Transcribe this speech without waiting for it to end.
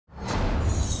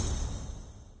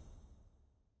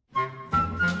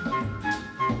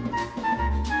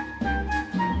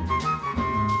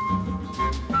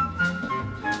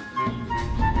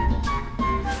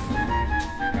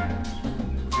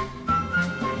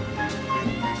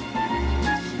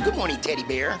Good morning, teddy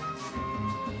bear.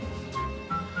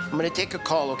 I'm gonna take a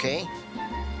call, okay?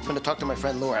 I'm gonna talk to my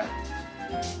friend Laura.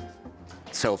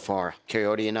 So far,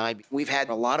 Coyote and I, we've had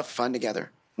a lot of fun together.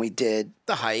 We did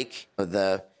the hike,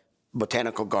 the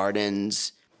botanical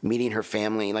gardens, meeting her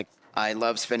family. Like, I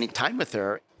love spending time with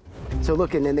her. So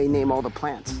look, and then they name all the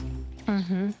plants.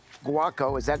 Mm-hmm.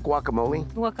 Guaco, is that guacamole?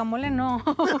 Guacamole, no.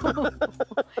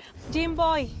 Gym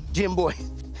boy. Gym boy.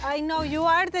 I know, you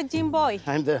are the gym boy.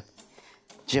 I'm the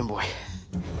gym boy.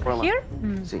 Here?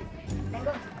 Sí.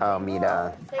 Oh,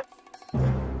 mira.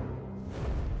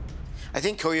 I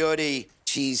think Coyote,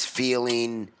 she's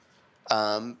feeling,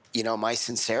 you know, my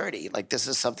sincerity. Like, this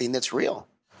is something that's real.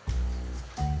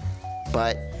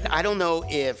 But I don't know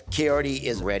if Coyote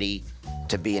is ready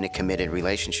to be in a committed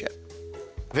relationship.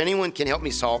 If anyone can help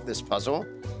me solve this puzzle,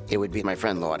 it would be my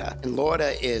friend Laura. And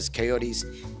Laura is Coyote's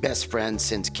best friend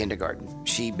since kindergarten.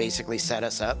 She basically set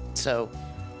us up, so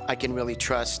I can really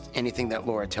trust anything that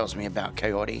Laura tells me about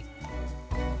Coyote.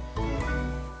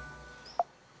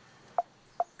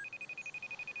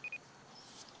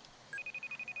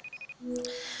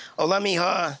 Hola,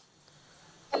 mija.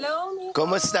 Hello, mijo.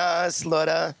 ¿Cómo estás,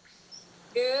 Laura?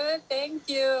 Good, thank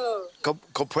you.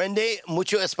 Comprende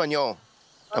mucho español.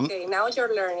 Okay, now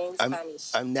you're learning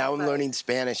Spanish. I'm learning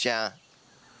Spanish, yeah.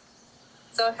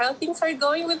 So how things are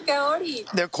going with Coyote?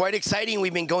 They're quite exciting.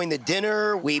 We've been going to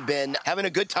dinner. We've been having a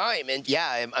good time. And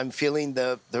yeah, I'm feeling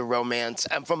the romance.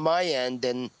 And from my end,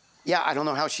 and yeah, I don't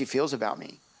know how she feels about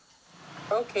me.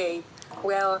 Okay,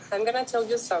 well, I'm gonna tell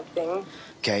you something.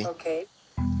 Okay. Okay.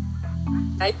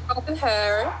 I talked with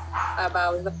her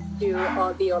about you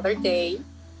the other day.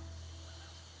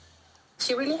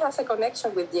 She really has a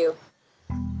connection with you.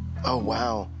 Oh,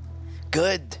 wow.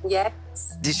 Good. Yes.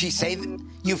 Did she say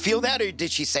you feel that, or did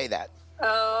she say that?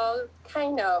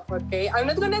 Kind of, okay. I'm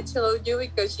not gonna tell you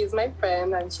because she's my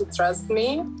friend and she trusts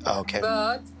me. Okay.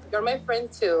 But you're my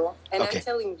friend too, and Okay. I'm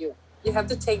telling you, you have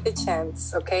to take the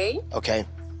chance, okay? Okay.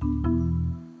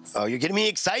 Oh, you're getting me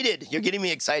excited. You're getting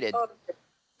me excited. Okay.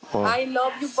 Oh. I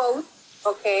love you both,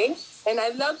 okay? And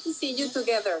I'd love to see you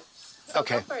together. So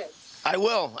Okay. go for it. I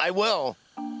will. I will.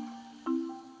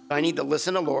 I need to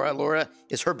listen to Laura. Laura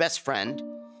is her best friend.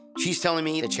 She's telling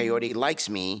me that Coyote likes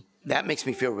me. That makes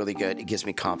me feel really good. It gives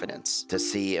me confidence to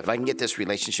see if I can get this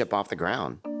relationship off the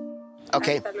ground.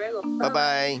 Okay. Hasta luego.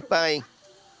 Bye-bye. Bye.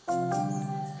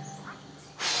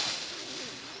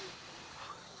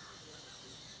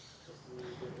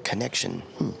 Connection.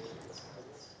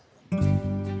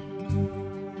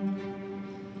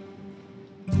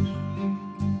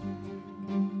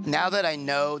 Now that I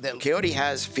know that Coyote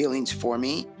has feelings for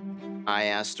me, I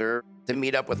asked her to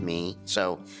meet up with me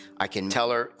so I can tell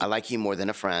her I like you more than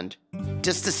a friend,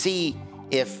 just to see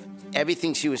if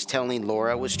everything she was telling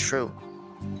Laura was true.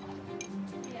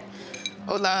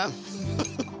 Hola.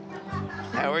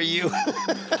 How are you?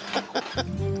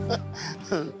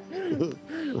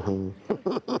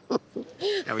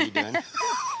 How are you doing?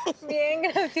 Bien,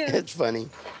 gracias. It's funny.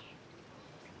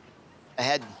 I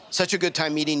had such a good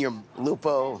time meeting your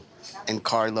Lupo and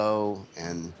Carlo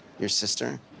and your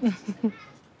sister.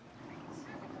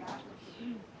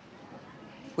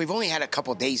 We've only had a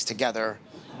couple days together,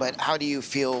 but how do you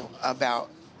feel about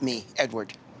me,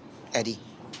 Edward, Eddie,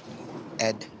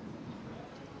 Ed?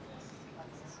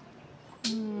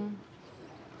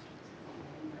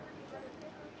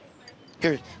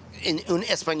 Here, in un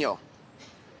español.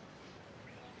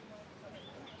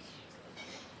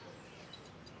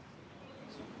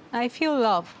 I feel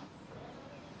love.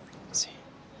 Sí.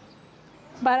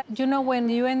 But you know, when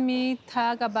you and me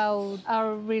talk about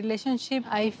our relationship,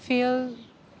 I feel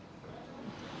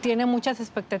tiene muchas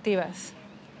expectativas.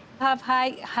 Have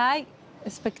high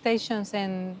expectations,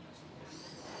 and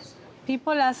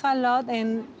people ask a lot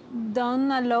and don't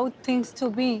allow things to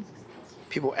be.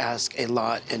 People ask a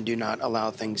lot and do not allow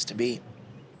things to be.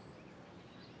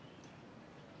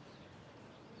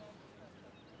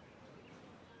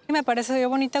 Me pareció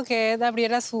bonito que Ed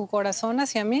abriera su corazón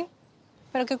hacia mí,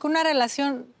 pero creo que una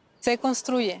relación se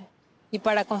construye y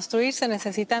para construir se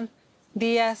necesitan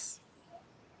días,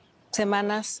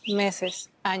 semanas, meses,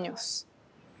 años.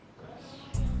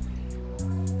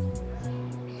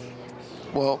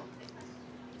 Well,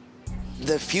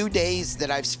 the few days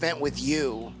that I've spent with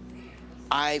you,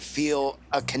 I feel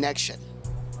a connection.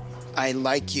 I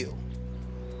like you.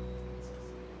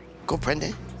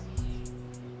 ¿Comprende?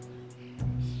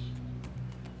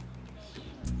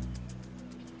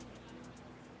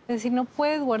 Es decir, no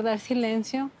puedes guardar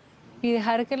silencio y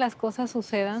dejar que las cosas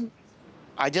sucedan.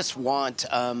 I just want,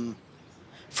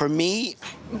 for me...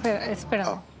 Espera,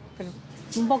 Oh.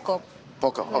 un poco.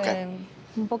 Poco, okay.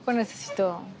 Un poco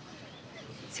necesito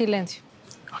Silencio.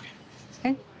 Okay.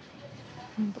 ¿Ok?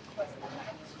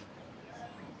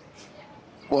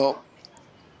 Well,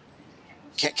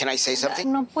 can I say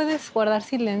something? ¿No puedes guardar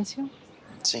silencio?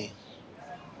 Sí.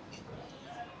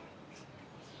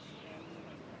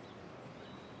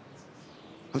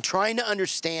 I'm trying to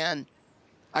understand.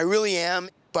 I really am,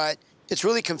 but it's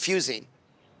really confusing.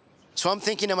 So I'm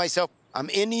thinking to myself, I'm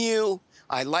into you,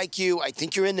 I like you, I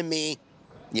think you're into me.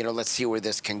 You know, let's see where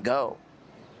this can go.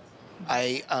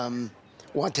 I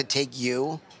want to take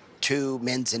you to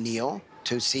Manzanillo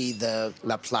to see the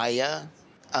La Playa,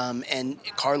 and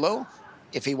Carlo,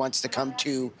 if he wants to come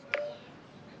to.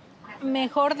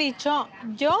 Mejor dicho,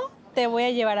 yo te voy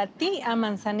a llevar a ti a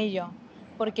Manzanillo,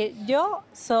 porque yo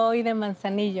soy de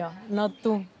Manzanillo, no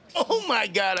tú. Oh my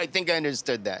God, I think I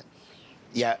understood that.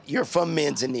 Yeah, you're from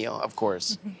Manzanillo, of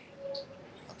course.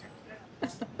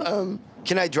 Okay.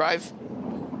 Can I drive?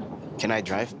 Can I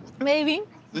drive? Maybe.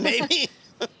 Maybe.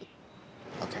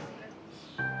 Okay.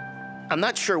 I'm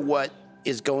not sure what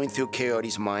is going through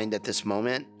Coyote's mind at this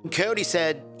moment. Coyote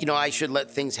said, you know, I should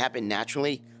let things happen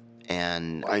naturally,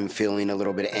 and I'm feeling a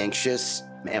little bit anxious.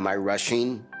 Am I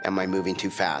rushing? Am I moving too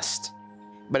fast?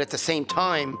 But at the same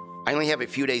time, I only have a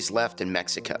few days left in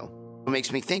Mexico. It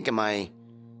makes me think, am I,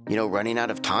 you know, running out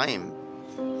of time?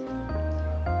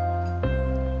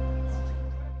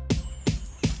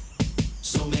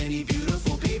 So many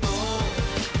beautiful people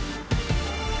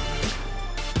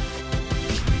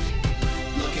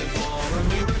looking for a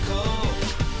miracle.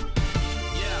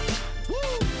 Yeah.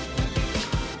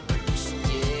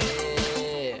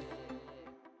 Yeah.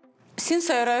 Since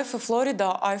I arrived in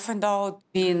Florida, I found out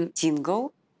being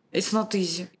single, it's not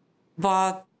easy.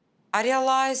 But I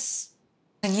realized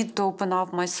I need to open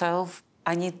up myself.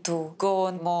 I need to go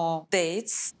on more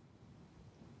dates.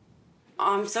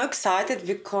 I'm so excited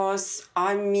because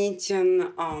I'm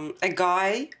meeting a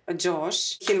guy,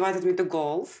 Josh. He invited me to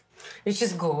golf, which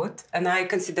is good, and I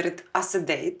consider it as a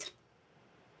date.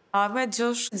 I met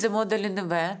Josh at the modeling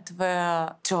event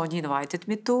where Johnny invited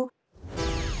me to.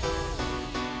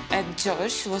 And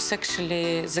Josh was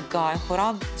actually the guy who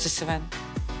ran this event.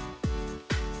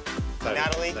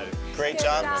 Natalie, great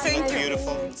job. Thank You look you.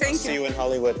 beautiful. Thank See you. you in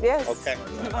Hollywood. Yes. Okay.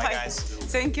 Bye, guys.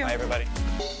 Thank you. Bye, everybody.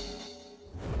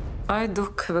 I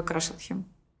do have a crush on him.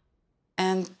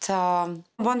 And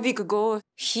 1 week ago,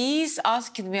 he's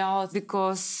asking me out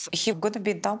because he's gonna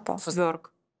be in Tampa for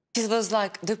work. He was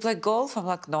like, do you play golf? I'm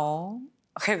like, no.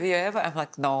 Have you ever? I'm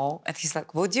like, no. And he's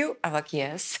like, would you? I'm like,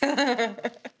 yes.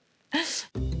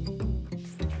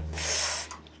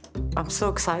 I'm so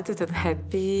excited and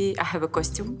happy. I have a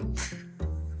costume.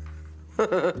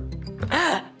 What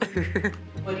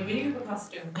do you mean you have a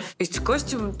costume? It's a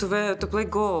costume to wear to play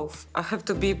golf. I have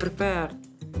to be prepared.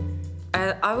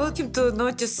 And I want him to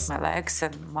notice my legs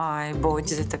and my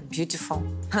body that are beautiful.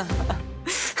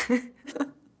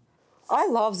 I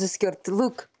love this skirt.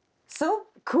 Look, so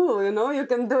cool, you know? You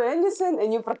can do anything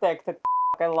and you're protected.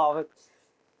 I love it.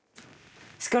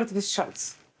 Skirt with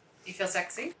shorts. You feel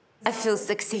sexy? I feel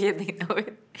sexy and I know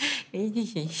it.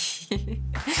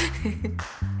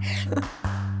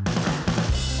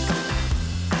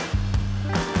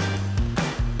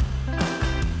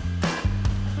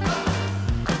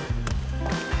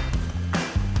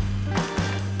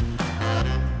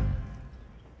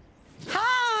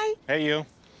 Hi! Hey, you.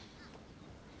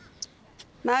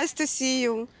 Nice to see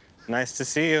you. Nice to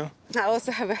see you. I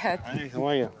also have a hat. Hi, how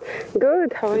are you?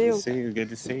 Good, how are Good you? to see you. Good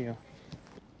to see you.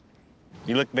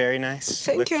 You look very nice.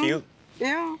 Thank look you. cute.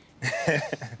 Yeah.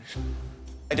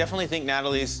 I definitely think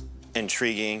Natalie's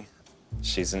intriguing.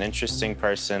 She's an interesting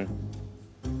person.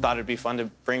 Thought it'd be fun to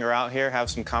bring her out here,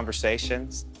 have some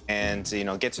conversations, and, you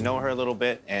know, get to know her a little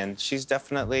bit. And she's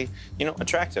definitely, you know,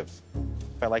 attractive.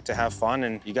 I like to have fun,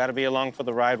 and you got to be along for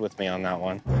the ride with me on that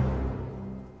one.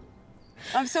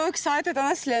 I'm so excited,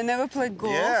 honestly. I never played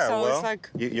golf, Yeah, so well, it's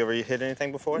like... you ever hit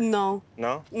anything before? No.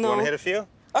 No? You No. want to hit a few?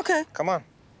 Okay. Come on.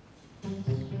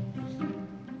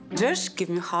 Josh gave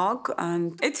me a hug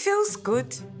and it feels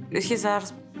good. His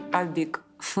arms are big.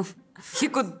 He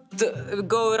could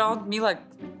go around me like,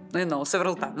 you know,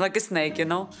 several times, like a snake, you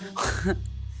know?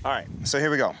 All right, so here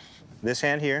we go. This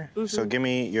hand here, so give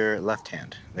me your left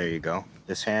hand. There you go.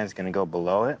 This hand's gonna go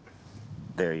below it.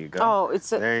 There you go. Oh,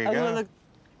 it's a... There you I go. know, like...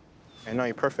 I know,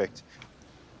 you're perfect.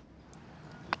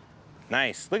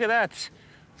 Nice, look at that.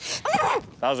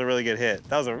 That was a really good hit.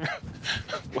 That was a...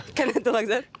 Can I do like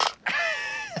that?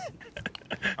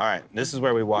 All right, this is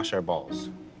where we wash our balls.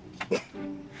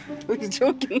 Are you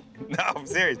joking? No, I'm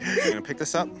serious. You're gonna pick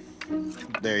this up.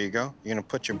 There you go. You're gonna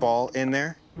put your ball in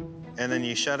there, and then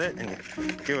you shut it and you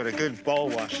give it a good ball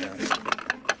wash out.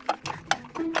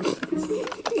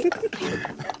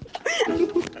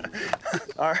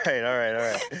 All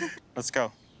right. Let's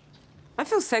go. I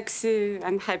feel sexy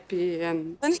and happy,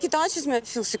 and when he touches me, I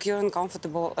feel secure and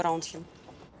comfortable around him.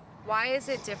 Why is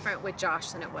it different with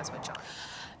Josh than it was with John?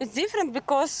 It's different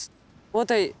because what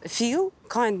I feel,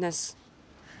 kindness.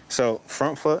 So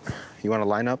front foot, you want to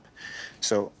line up.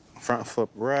 So front foot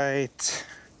right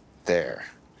there.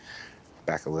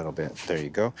 Back a little bit. There you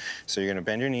go. So you're gonna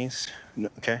bend your knees.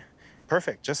 Okay.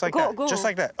 Perfect. Just like that. Go. Just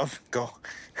like that. Oh, go.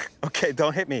 Okay.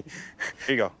 Don't hit me.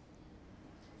 Here you go.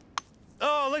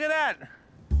 Oh, look at that.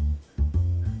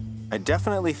 I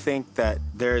definitely think that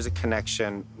there is a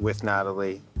connection with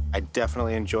Natalie. I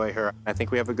definitely enjoy her. I think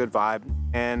we have a good vibe.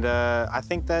 And I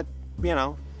think that, you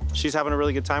know, she's having a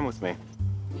really good time with me.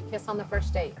 You kiss on the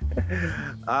first date.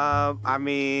 I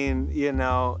mean, you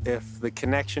know, if the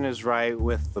connection is right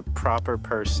with the proper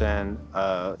person,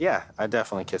 yeah, I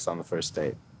definitely kiss on the first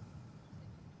date.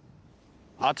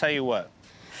 I'll tell you what,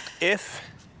 if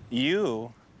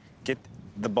you get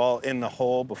the ball in the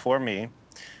hole before me,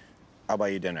 I'll buy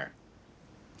you dinner.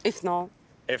 If no.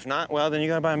 If not, well, then you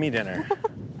gotta buy me dinner.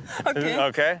 Okay.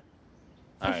 Okay?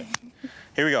 All right,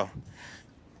 here we go.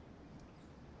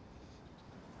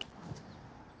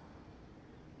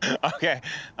 Okay,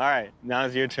 all right, now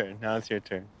it's your turn.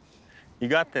 You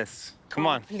got this. Come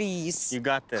on. Please. You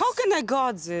got this. How can I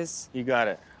got this? You got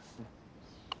it.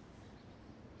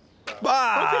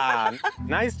 Ah,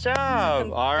 nice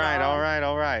job. All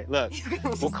right. Look,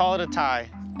 we'll call it a tie.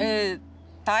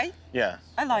 Thai? Yeah.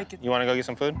 I like it. You want to go get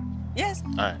some food? Yes.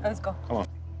 All right. Let's go. Come on.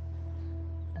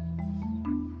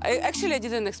 I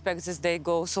didn't expect this day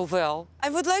go so well. I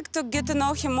would like to get to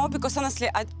know him more because honestly,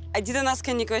 I didn't ask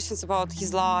any questions about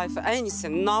his life,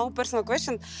 anything. No personal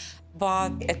question.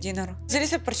 But at dinner, there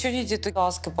is opportunity to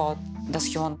ask about, does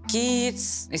he want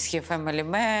kids? Is he a family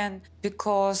man?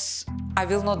 Because I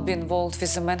will not be involved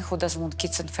with a man who doesn't want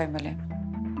kids and family.